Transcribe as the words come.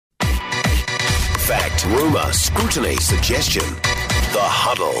Fact, rumour, scrutiny, suggestion. The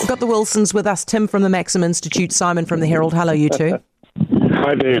Huddle. We've got the Wilsons with us, Tim from the Maxim Institute, Simon from the Herald. Hello, you two.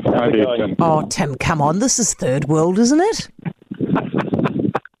 Hi there, Tim. Oh, Tim, come on. This is third world, isn't it?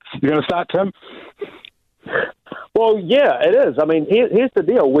 You going to start, Tim? Well, yeah, it is. I mean, here's the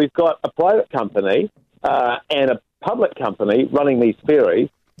deal. We've got a private company and a public company running these ferries,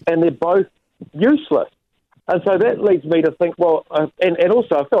 and they're both useless. And so that leads me to think, well, and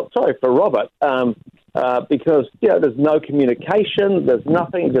also I felt sorry for Robert because, there's no communication, there's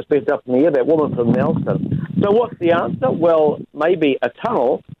nothing, just left up in the air, that woman from Nelson. So what's the answer? Well, maybe a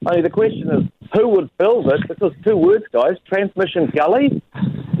tunnel. Only the question is, who would build it? Because two words, guys, transmission gully.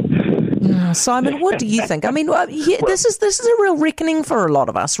 Simon, what do you think? I mean, this is a real reckoning for a lot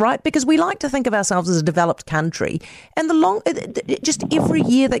of us, right? Because we like to think of ourselves as a developed country, and just every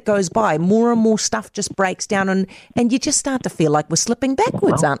year that goes by, more and more stuff just breaks down, and you just start to feel like we're slipping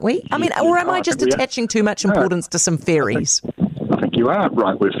backwards, aren't we? I mean, or am I just attaching too much importance to some ferries? I think you are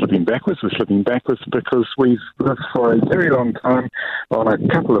right. We're slipping backwards. We're slipping backwards because we've lived for a very long time on a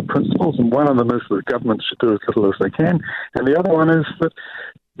couple of principles, and one of them is that governments should do as little as they can, and the other one is that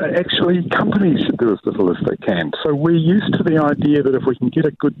actually companies should do as little as they can. So we're used to the idea that if we can get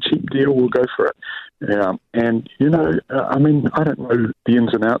a good, cheap deal, we'll go for it. I mean, I don't know the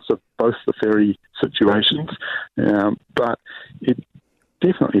ins and outs of both the ferry situations, but it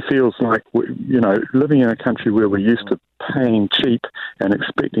definitely feels like, living in a country where we're used to paying cheap and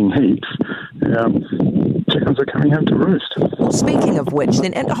expecting heaps, chickens are coming home to roost. Well, speaking of which,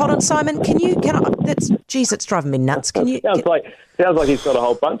 then, and hold on, Simon, it's driving me nuts. Sounds like he's got a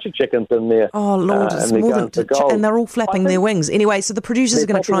whole bunch of chickens in there. Oh, Lord, it's more than and they're all flapping their wings. Anyway, so the producers are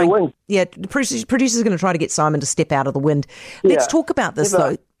going to try. The producers are going to try to get Simon to step out of the wind. Let's talk about this,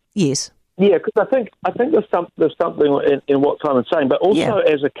 though. Yes. Yeah, because I think there's something in what Simon's saying, but also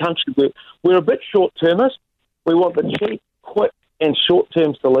as a country, we're a bit short-termist. We want the cheap, quick, and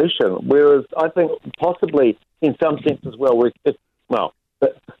short-term solution, whereas I think possibly in some sense as well,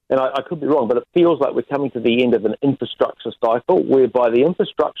 and I could be wrong, but it feels like we're coming to the end of an infrastructure cycle whereby the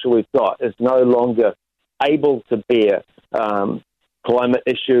infrastructure we've got is no longer able to bear climate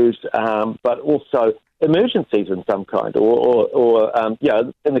issues, but also emergencies in some kind, or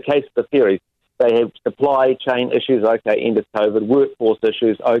in the case of the ferries, they have supply chain issues, end of COVID, workforce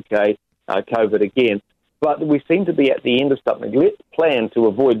issues, COVID again. But we seem to be at the end of something. Let's plan to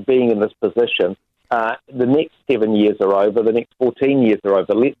avoid being in this position. The next 7 years are over, the next 14 years are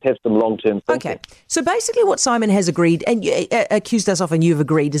over. Let's have some long-term thinking. Okay, so basically what Simon has agreed, and accused us of, and you've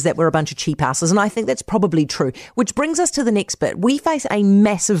agreed, is that we're a bunch of cheap asses, and I think that's probably true, which brings us to the next bit. We face a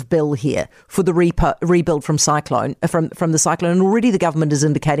massive bill here for the rebuild from the cyclone, and already the government is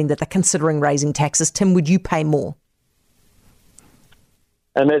indicating that they're considering raising taxes. Tim, would you pay more?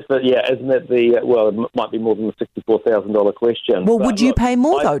 And that's isn't it it might be more than the $64,000 question. Well, would you pay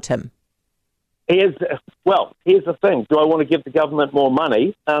more though, Tim? Here's the thing. Do I want to give the government more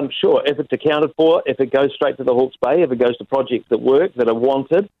money? Sure, if it's accounted for, if it goes straight to the Hawke's Bay, if it goes to projects that work, that are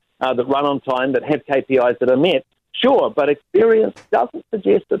wanted, that run on time, that have KPIs that are met, sure, but experience doesn't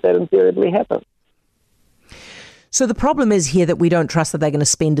suggest that invariably happens. So the problem is here that we don't trust that they're going to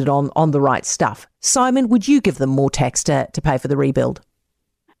spend it on the right stuff. Simon, would you give them more tax to pay for the rebuild?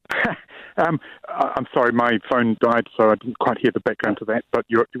 I'm sorry, my phone died, so I didn't quite hear the background to that. But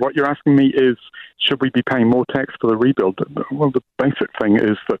what you're asking me is, should we be paying more tax for the rebuild? Well, the basic thing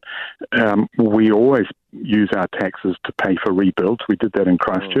is that we always use our taxes to pay for rebuilds. We did that in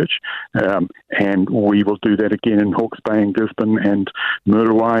Christchurch, and we will do that again in Hawke's Bay and Gisborne and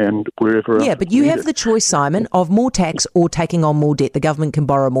Muriwai and wherever else. Yeah, but you have the choice, Simon, of more tax or taking on more debt. The government can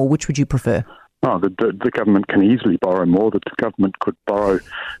borrow more. Which would you prefer? Oh, the government can easily borrow more. The government could borrow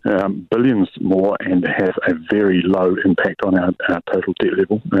billions more and have a very low impact on our total debt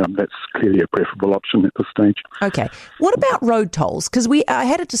level. That's clearly a preferable option at this stage. Okay. What about road tolls? Because I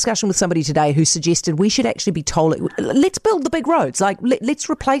had a discussion with somebody today who suggested we should actually be tolling. Let's build the big roads. Let's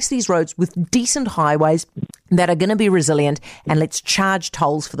replace these roads with decent highways that are going to be resilient, and let's charge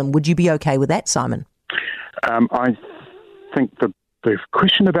tolls for them. Would you be okay with that, Simon? I think the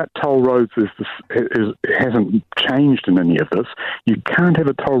question about toll roads hasn't changed in any of this. You can't have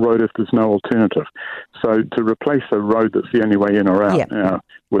a toll road if there's no alternative. So to replace a road that's the only way in or out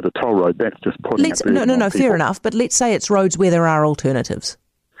with a toll road, that's just putting fair enough. But let's say it's roads where there are alternatives.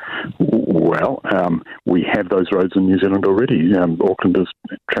 Well, we have those roads in New Zealand already. Aucklanders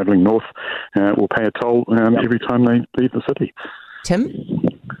travelling north will pay a toll every time they leave the city. Tim?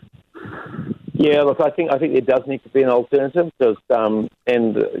 Yeah, look, I think there does need to be an alternative because,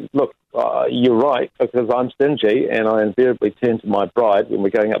 you're right, because I'm stingy and I invariably turn to my bride when we're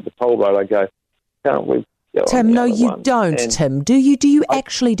going up the toll road. I go, can't we? Tim, no, you don't, Tim. Do you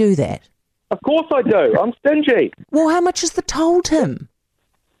actually do that? Of course I do. I'm stingy. Well, how much is the toll, Tim?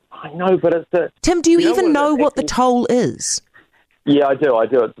 I know, but it's Tim, do you even know what the toll is? Yeah, I do.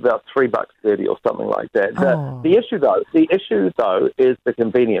 It's about $3.30 or something like that. The issue though is the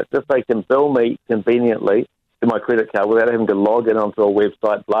convenience. If they can bill me conveniently to my credit card without having to log in onto a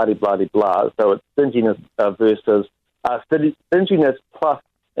website, blah blah blah blah. So it's stinginess versus stinginess plus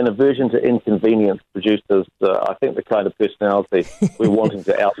an aversion to inconvenience produces, I think, the kind of personality we're wanting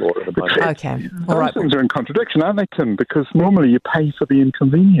to outlaw at the moment. Okay, all right. Those things are in contradiction, aren't they, Tim? Because normally you pay for the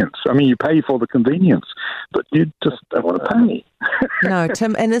inconvenience. I mean, you pay for the convenience, but you just don't want to pay. No,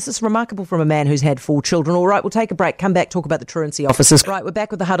 Tim, and this is remarkable from a man who's had 4 children. All right, we'll take a break, come back, talk about the truancy officers. Right, we're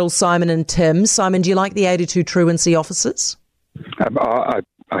back with the huddle, Simon and Tim. Simon, do you like the 82 truancy officers?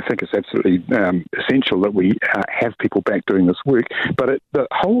 I think it's absolutely essential that we have people back doing this work. But the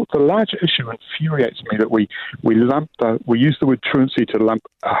larger issue infuriates me that we use the word truancy to lump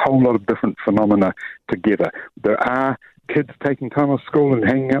a whole lot of different phenomena together. There are kids taking time off school and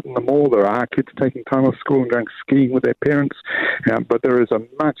hanging out in the mall. There are kids taking time off school and going skiing with their parents. But there is a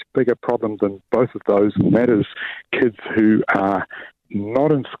much bigger problem than both of those, and that is kids who are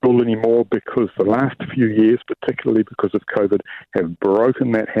not in school anymore because the last few years, particularly because of COVID, have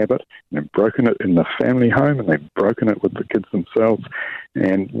broken that habit. They've broken it in the family home and they've broken it with the kids themselves.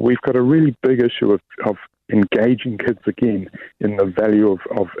 And we've got a really big issue of engaging kids again in the value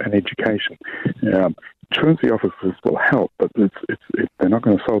of an education. Truancy officers will help, but they're not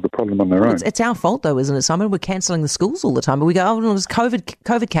going to solve the problem on their own. It's our fault, though, isn't it, Simon? We're cancelling the schools all the time. But we go,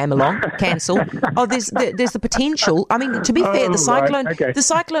 COVID came along, cancel. There's the potential. I mean, to be fair, the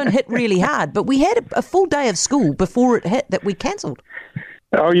cyclone hit really hard, but we had a full day of school before it hit that we cancelled.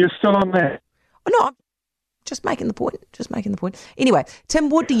 Oh, you're still on that? No, I'm just making the point. Anyway, Tim,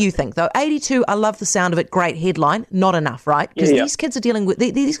 what do you think, though? 82, I love the sound of it. Great headline. Not enough, right? Because these kids are dealing with,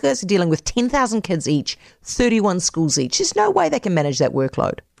 these guys are dealing with 10,000 kids each, 31 schools each. There's no way they can manage that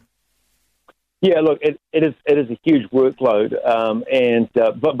workload. Yeah, look, it is a huge workload,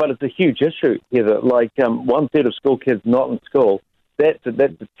 but it's a huge issue, Heather. Like 1/3 of school kids not in school. That's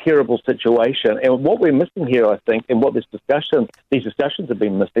a terrible situation. And what we're missing here, I think, and what these discussions have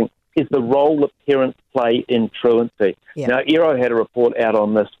been missing, is the role that parents play in truancy. Yeah. Now, Eero had a report out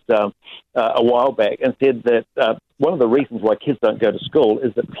on this a while back and said that one of the reasons why kids don't go to school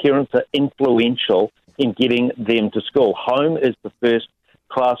is that parents are influential in getting them to school. Home is the first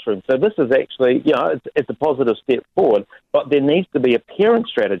classroom. So this is actually, it's a positive step forward, but there needs to be a parent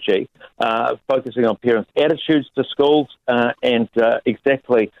strategy focusing on parents' attitudes to schools and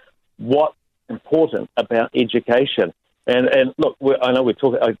exactly what's important about education. And look, I know we're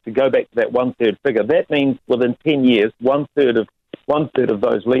talking, to go back to that 1/3 figure, that means within 10 years, one third of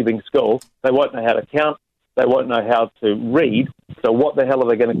those leaving school, they won't know how to count, they won't know how to read, so what the hell are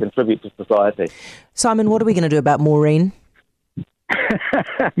they going to contribute to society? Simon, what are we going to do about Maureen?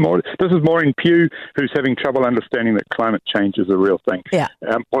 This is Maureen Pugh, who's having trouble understanding that climate change is a real thing. Yeah.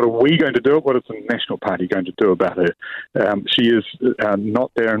 What are we going to do? What is the National Party going to do about her? She is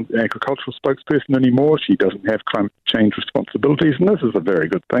not their agricultural spokesperson anymore. She doesn't have climate change responsibilities, and this is a very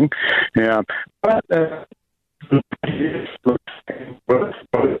good thing.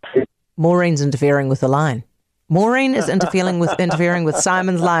 Maureen's interfering with the line. Maureen is interfering with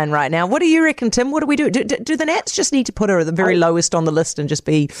Simon's line right now. What do you reckon, Tim? What do we do? Do the Nats just need to put her at the very lowest on the list and just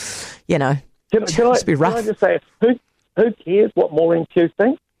be, be rough? Can I just say, who cares what Maureen Pugh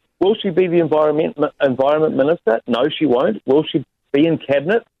thinks? Will she be the environment minister? No, she won't. Will she be in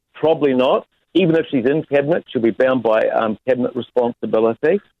cabinet? Probably not. Even if she's in cabinet, she'll be bound by cabinet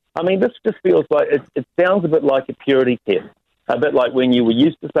responsibility. I mean, this just feels like it sounds a bit like a purity test. A bit like when you were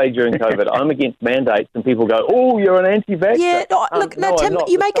used to say during COVID, I'm against mandates, and people go, "Oh, you're an anti-vaxxer." Yeah, Tim,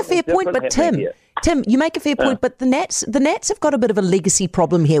 you make a fair point, but Tim, you make a fair point, but the Nats have got a bit of a legacy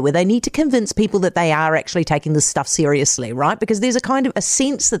problem here, where they need to convince people that they are actually taking this stuff seriously, right? Because there's a kind of a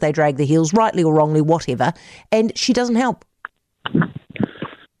sense that they drag their heels, rightly or wrongly, whatever, and she doesn't help.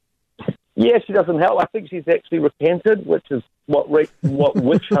 Yeah, she doesn't help. I think she's actually repented, which is what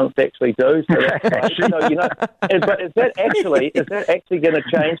witch hunts actually do. So but is that actually going to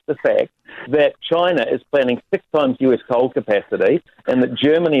change the fact that China is planning 6 times US coal capacity and that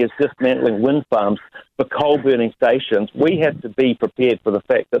Germany is dismantling wind farms for coal burning stations? We have to be prepared for the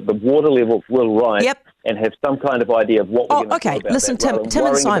fact that the water levels will rise. Yep. And have some kind of idea of what we're going to do about listen, that. Tim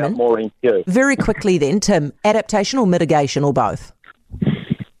and Simon, very quickly then, Tim, adaptation or mitigation or both?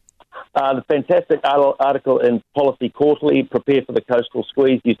 The fantastic article in Policy Quarterly, prepare for the coastal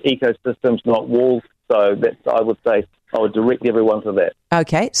squeeze, use ecosystems, not walls. So I would say I would direct everyone to that.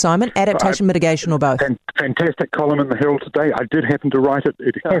 Okay, Simon, adaptation, mitigation, or both? Fantastic column in the Herald today. I did happen to write it.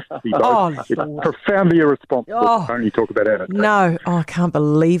 It has to be both. It's profoundly irresponsible to only talk about adaptation. No, I can't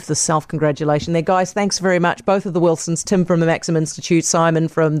believe the self-congratulation there. Guys, thanks very much. Both of the Wilsons, Tim from the Maxim Institute, Simon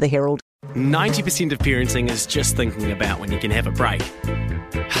from the Herald. 90% of parenting is just thinking about when you can have a break.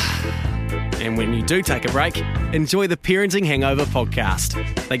 And when you do take a break, enjoy the Parenting Hangover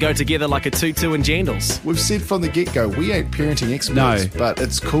podcast. They go together like a tutu and jandals. We've said from the get-go, we ain't parenting experts, but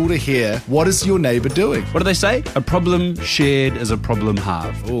it's cool to hear, what is your neighbour doing? What do they say? A problem shared is a problem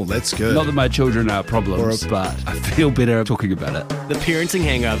halved. Oh, that's good. Not that my children are problems, but I feel better talking about it. The Parenting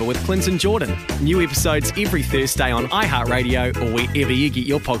Hangover with Clinton Jordan. New episodes every Thursday on iHeartRadio or wherever you get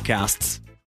your podcasts.